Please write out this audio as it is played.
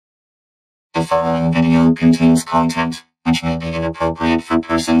The following video contains content which may be inappropriate for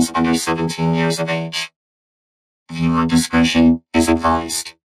persons under 17 years of age. Viewer discretion is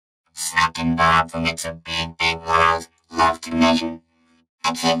advised. Snapped and Bob from It's a Big, Big World, love to measure.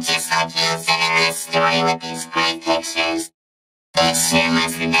 A kid just like you sitting in this story with these great pictures. It's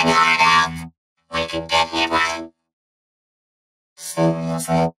shameless and then hard out. We could get here one.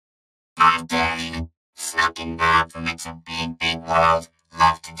 Seriously? I dare you. Snapped and Bob from It's a Big, Big World,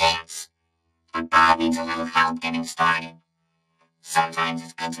 love to dance. But Bob needs a little help getting started. Sometimes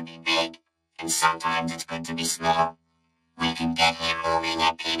it's good to be big, and sometimes it's good to be small. We can get here moving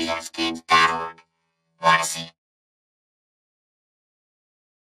at pbskids.org. Wanna see?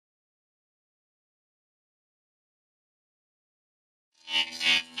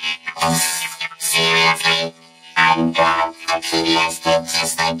 Seriously? I'm Bob, a PBS kid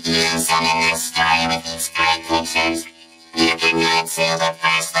just like you, sending this story with these great pictures. You can do it too, but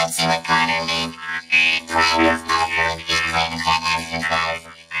first let's see what Connor did. Playing with my food, playing exercise.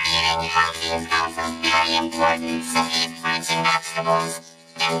 Eating healthy is also very important, so eat fruits and vegetables.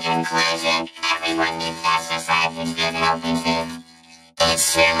 In conclusion, everyone needs exercise and good healthy food. It's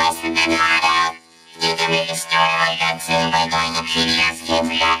true, listen and hard out. You can read the story like that too by going to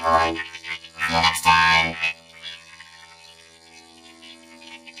pbskids.org. See you next time.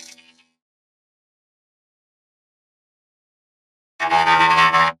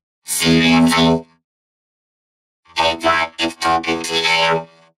 Seriously? Hey Dad, it's talking to you.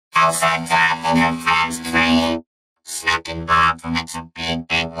 Outside Dad and her friends playing. Snapped and Bob from It's a Big,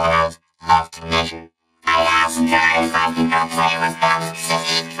 Big World, love to measure. I asked her if I could go play with them, so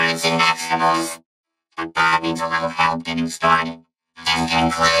eat fruits and vegetables. But Bob needs a little help getting started. In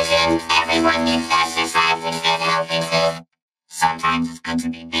conclusion, everyone needs exercise and good healthy food. Sometimes it's good to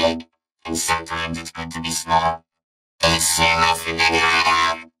be big, and sometimes it's good to be small. It's shameless and then hard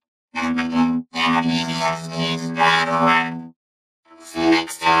out. See you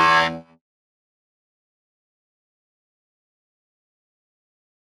next time.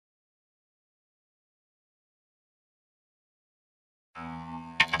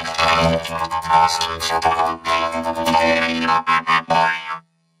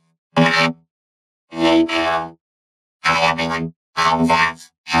 Hey Bill. Hi everyone, I'm Zach.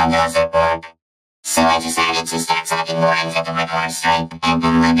 How does it work? So I decided to start talking more and get the record straight. I've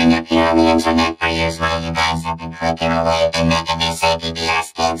been living up here on the internet for years while you guys have been clicking away and making me say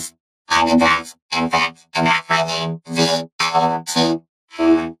PBS Kids. I'm a dot, in fact, and that's my name, V-O-T.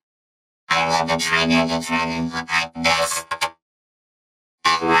 I love the trainer to turn and look like this.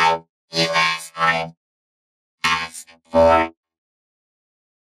 And right, you asked for it. Asked for it.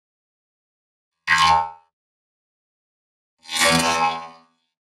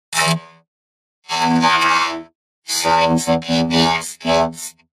 And I'm showing to PBS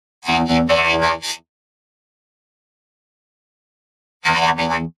Kids. Thank you very much. Hi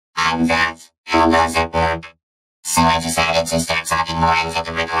everyone, I'm Zach. How does it work? So I decided to start talking more and get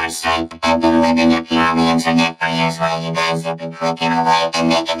the record straight. I've been living up here on the internet for years while you guys have been clicking away and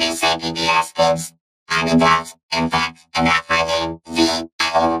making me say PBS Kids. I'm a dot, in fact, and that's my name,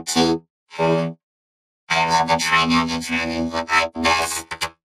 V-O-T. I love the trainer to turn and look like this.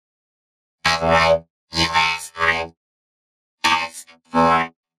 Alright, you asked for it. Asked for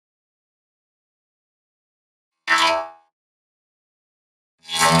it.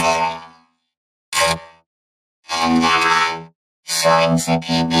 And I'm showing to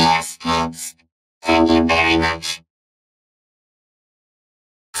PBS Kids. Thank you very much.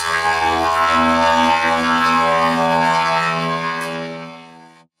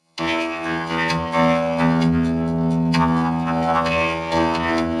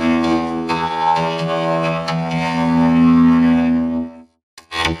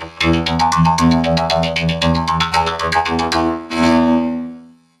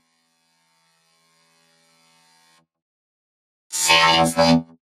 Seriously?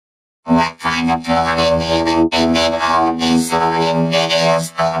 What kind of drawing human being made all these drawing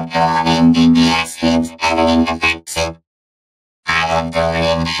videos for drawing PBS Kids editing effective? I have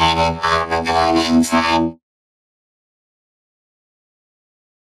drawing headed all the drawing time.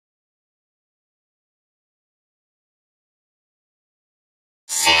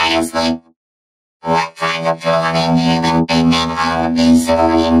 Seriously? What kind of drawing human being made all these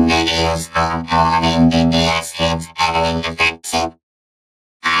drawing videos for drawing PBS Kids editing effective?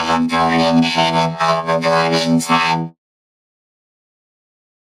 I have drawing headed all the drawing time.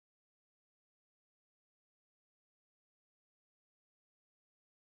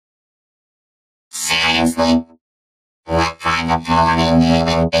 Seriously? What kind of drawing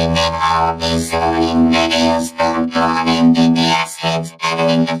human being made all these drawing videos for drawing PBS Kids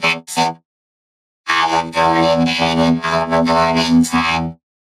editing effective? I am going heading overboard in time.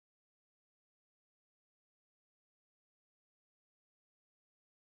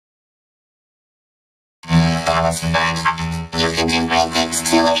 That was fun. You can do great things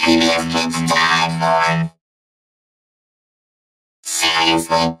too if PBS kids die for.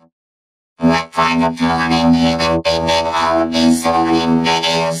 Seriously? What kind of planning human being made all of these zoning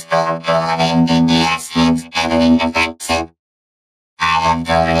videos for planning PBS kids editing effective? I am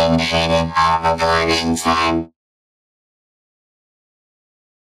going heading overboard in time.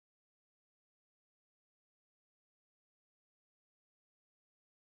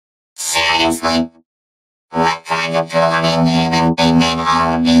 Seriously? What kind of planning human being made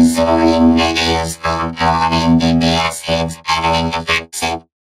all of these zoning videos for planning PBS kids editing effective?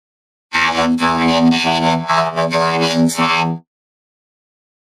 I am going heading overboard in time.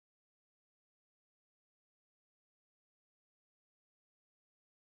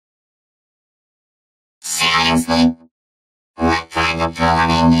 Seriously? What kind of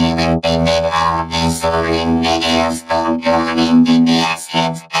planning human being made all of these zoning videos for planning PBS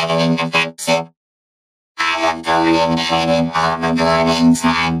kids editing effective? I am going heading overboard in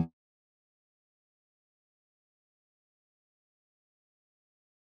time.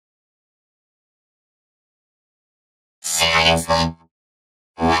 Seriously?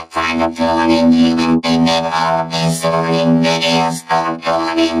 What kind of planning human being made all of these zoning videos for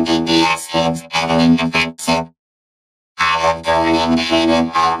planning PBS kids editing effective? I am going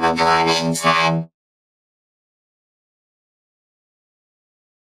heading overboard in time.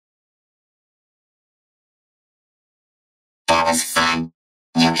 That was fun.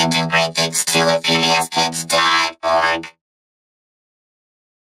 You can do great things too if PBSkids.org.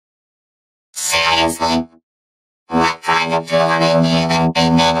 Seriously? What kind of planning human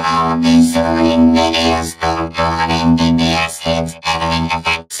being made all of these zoning videos for planning PBS kids editing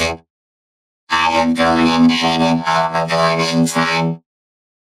effective? I am going heading overboard in time.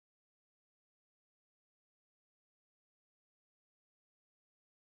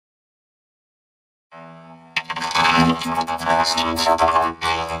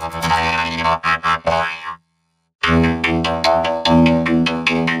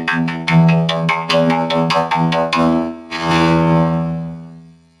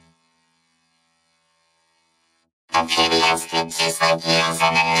 The PBS kids just like you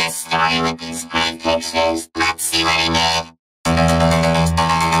submitted this story with these great pictures. Let's see what he made.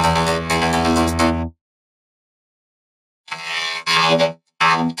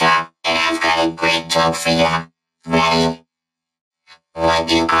 I'm Doc, and I've got a great joke for you. Ready? What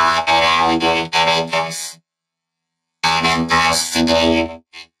do you call an alligator that ate this? An investigator.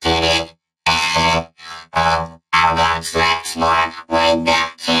 Did it? Oh, I'll watch more where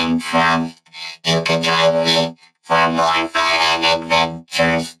that came from. You can join me for more fun and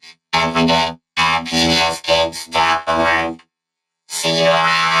adventures every day at pbskids.org. See you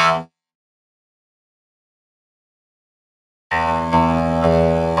around.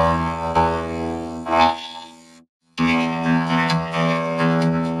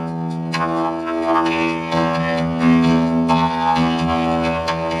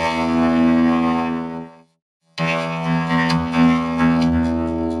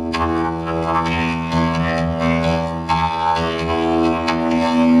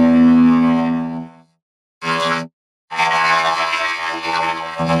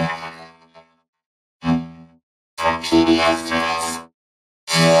 PBS News.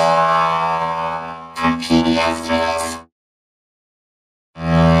 PBS News.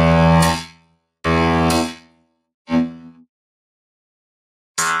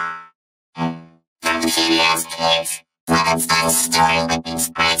 PBS Kids. Let's tell a story with these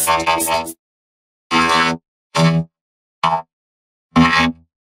great sentences.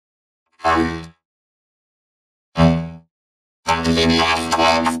 PBS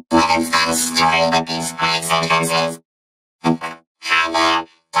Kids. Let's tell a story with these great sentences. Hi there,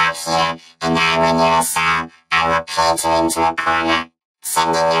 Doc here, and now when you're a sound, I will page you into a corner,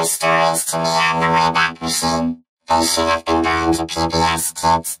 sending your stories to me on the Wayback Machine. They should have been going to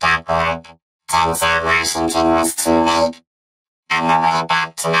pbskids.org. Turns out Washington was too late. On the way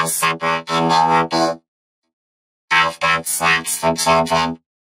back to my supper, and they will be. I've got snacks for children,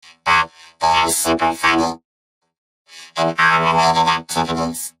 but they are super funny. And all related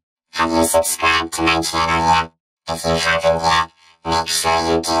activities. Have you subscribed to my channel yet? If you haven't yet, make sure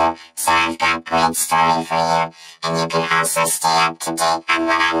you do, so I've got great story for you, and you can also stay up to date on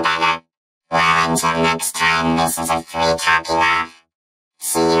what I'm gonna. Well, until next time, this is a free copy law.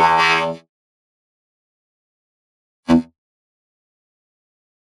 See you around.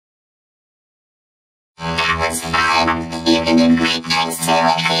 That was fun. You can agree thanks to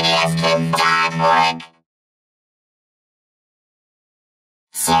pbskids.org.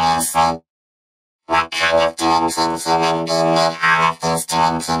 Seriously, what kind of doing teen human being made all of these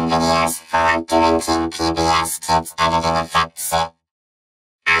doing teen videos for doing teen PBS Kids editing effects it?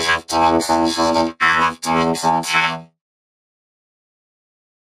 I have doing teen hated all of doing teen time.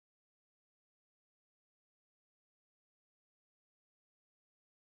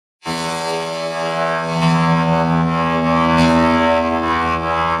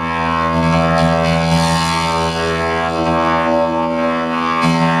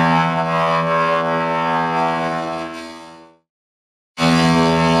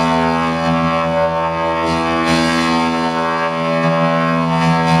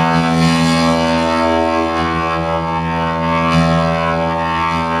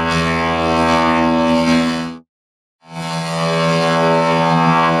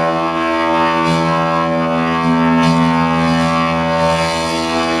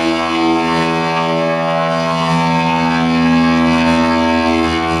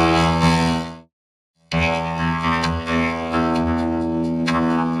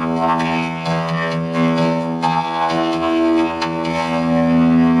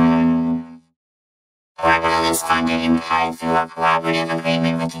 Is funded in part through a cooperative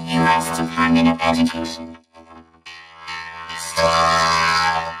agreement with the U.S. Department of Education.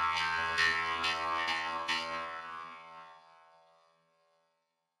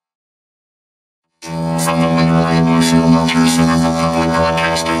 From the legal and emotional location of the public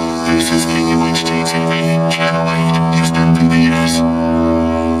broadcaster, this is language takes away, channel 8, just unbelievers.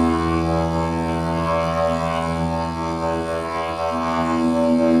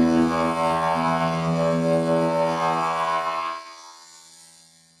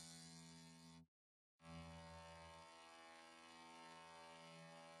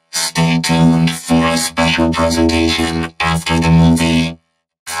 Stay tuned for a special presentation after the movie.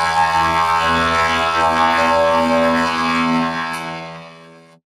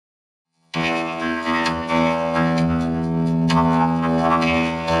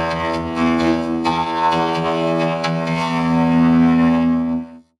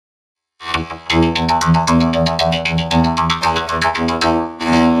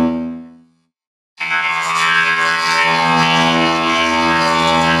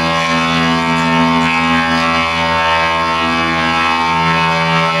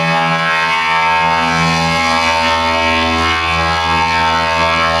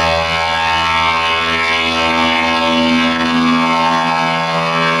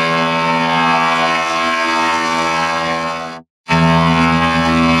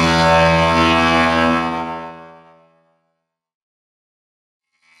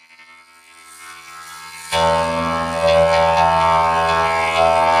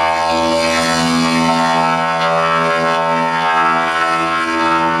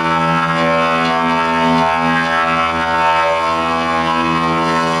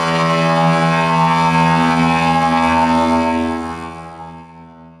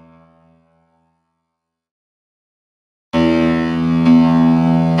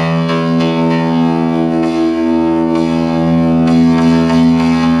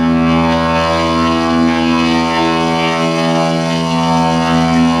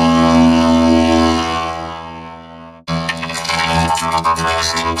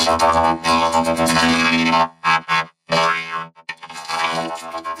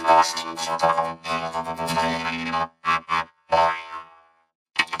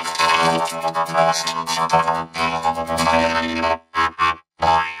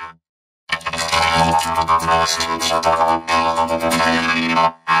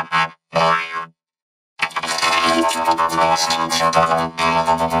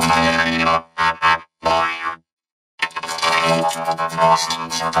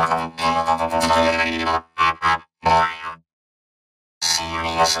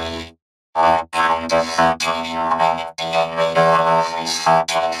 Seriously, what kind of fucking humanity made all of these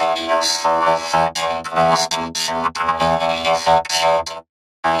fucking videos for a fucking prostitute community affected?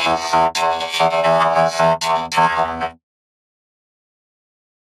 I have fucking hit all the fucking time.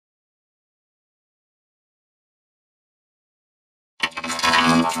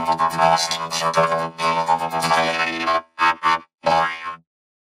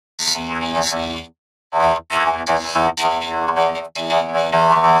 Seriously, what kind of fucking humanity made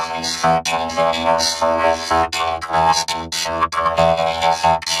all of these fucking videos for a fucking prostitute community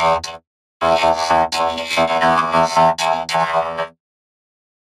affected? I have fucking hit all the fucking time.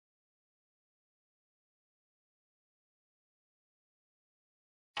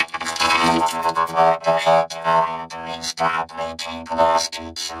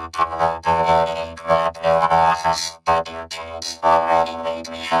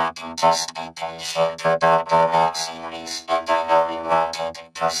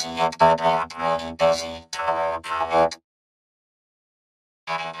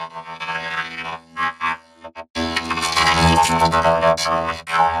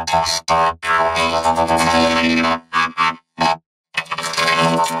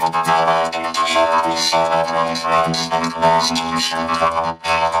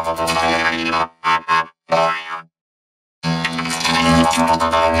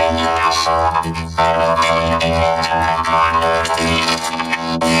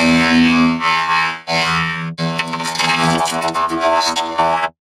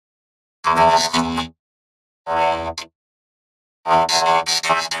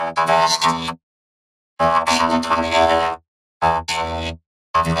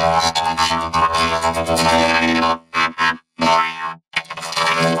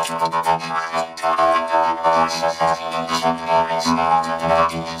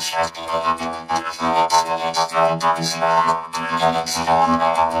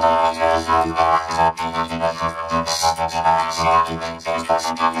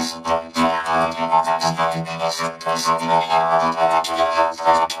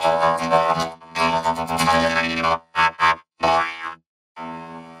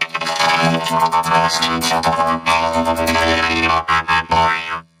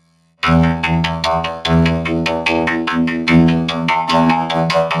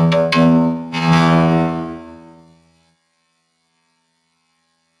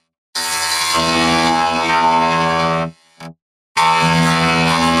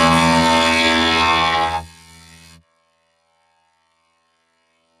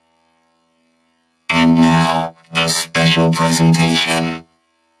 And now, the special presentation.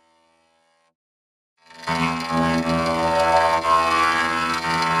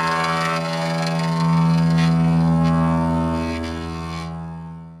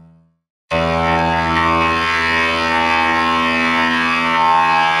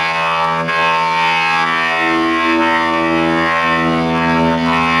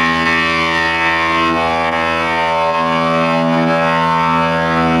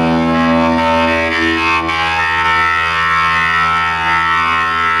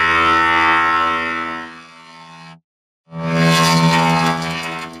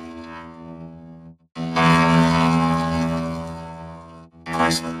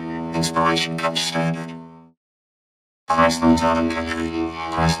 Inspiration comes standard. Chrysler Town Country.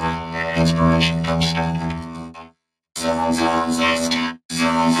 Chrysler, inspiration comes standard. Zoom, zoom, faster.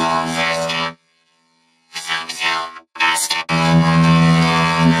 Zoom, zoom, faster. Zoom, zoom, faster.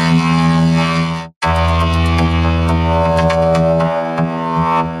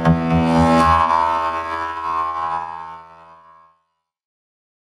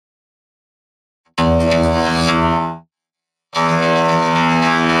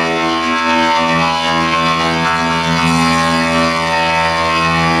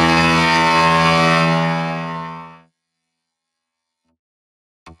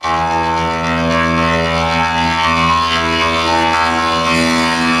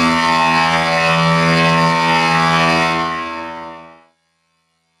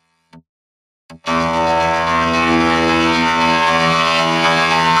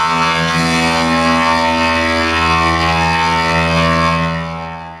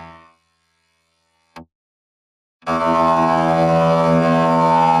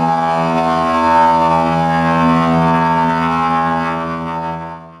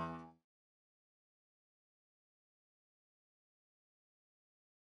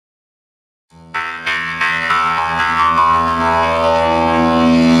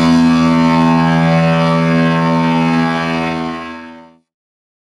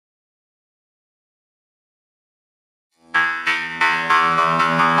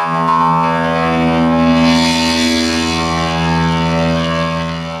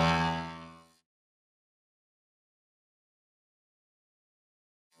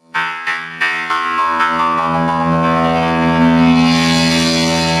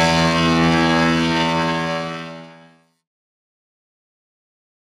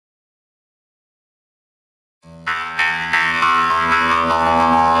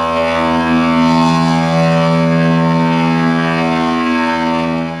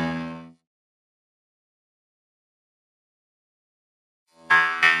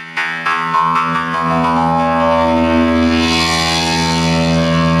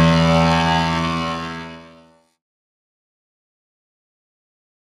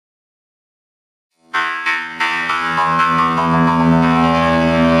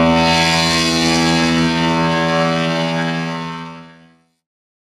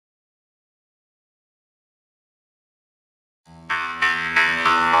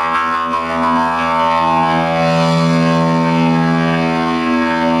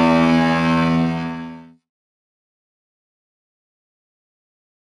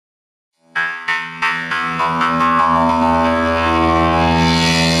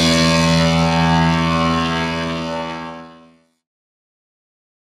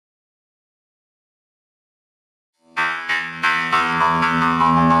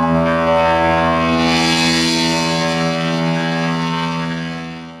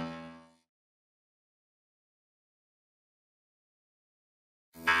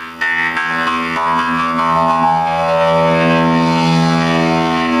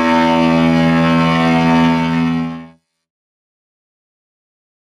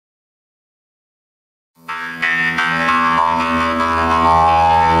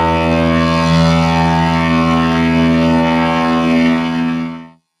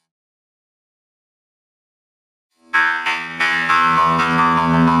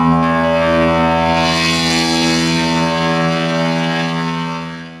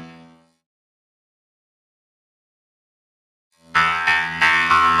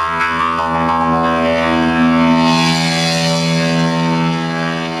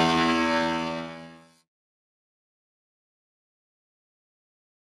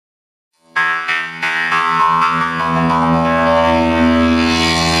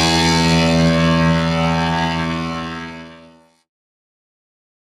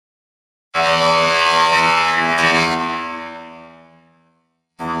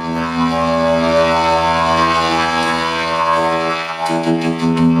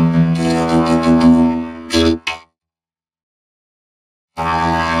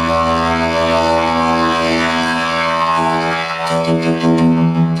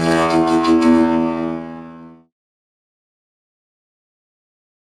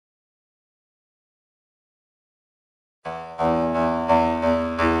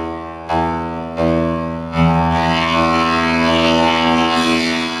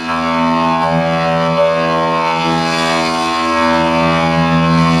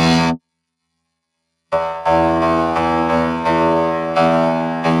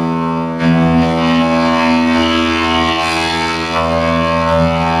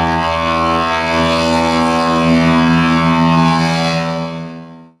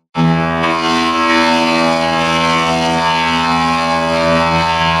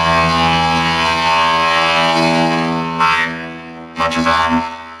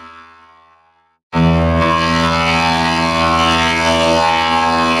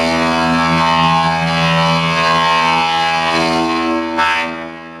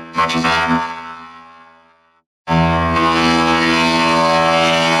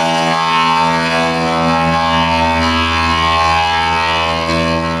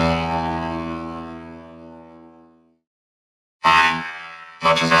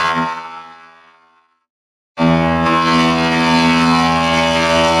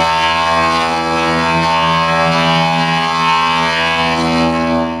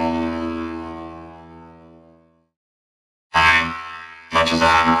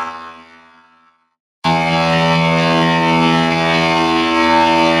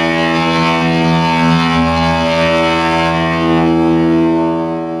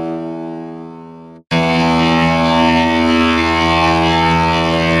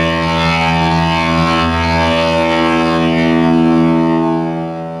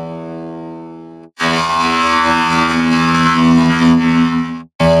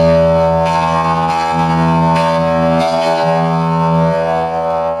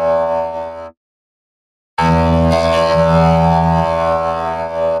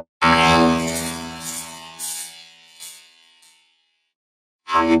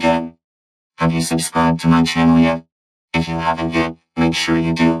 How you doing? Have you subscribed to my channel yet? If you haven't yet, make sure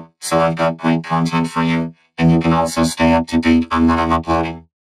you do, so I've got great content for you, and you can also stay up to date on what I'm uploading.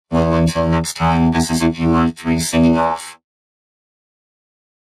 Well, until next time, this is a viewer 3 signing off.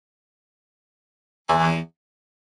 Bye.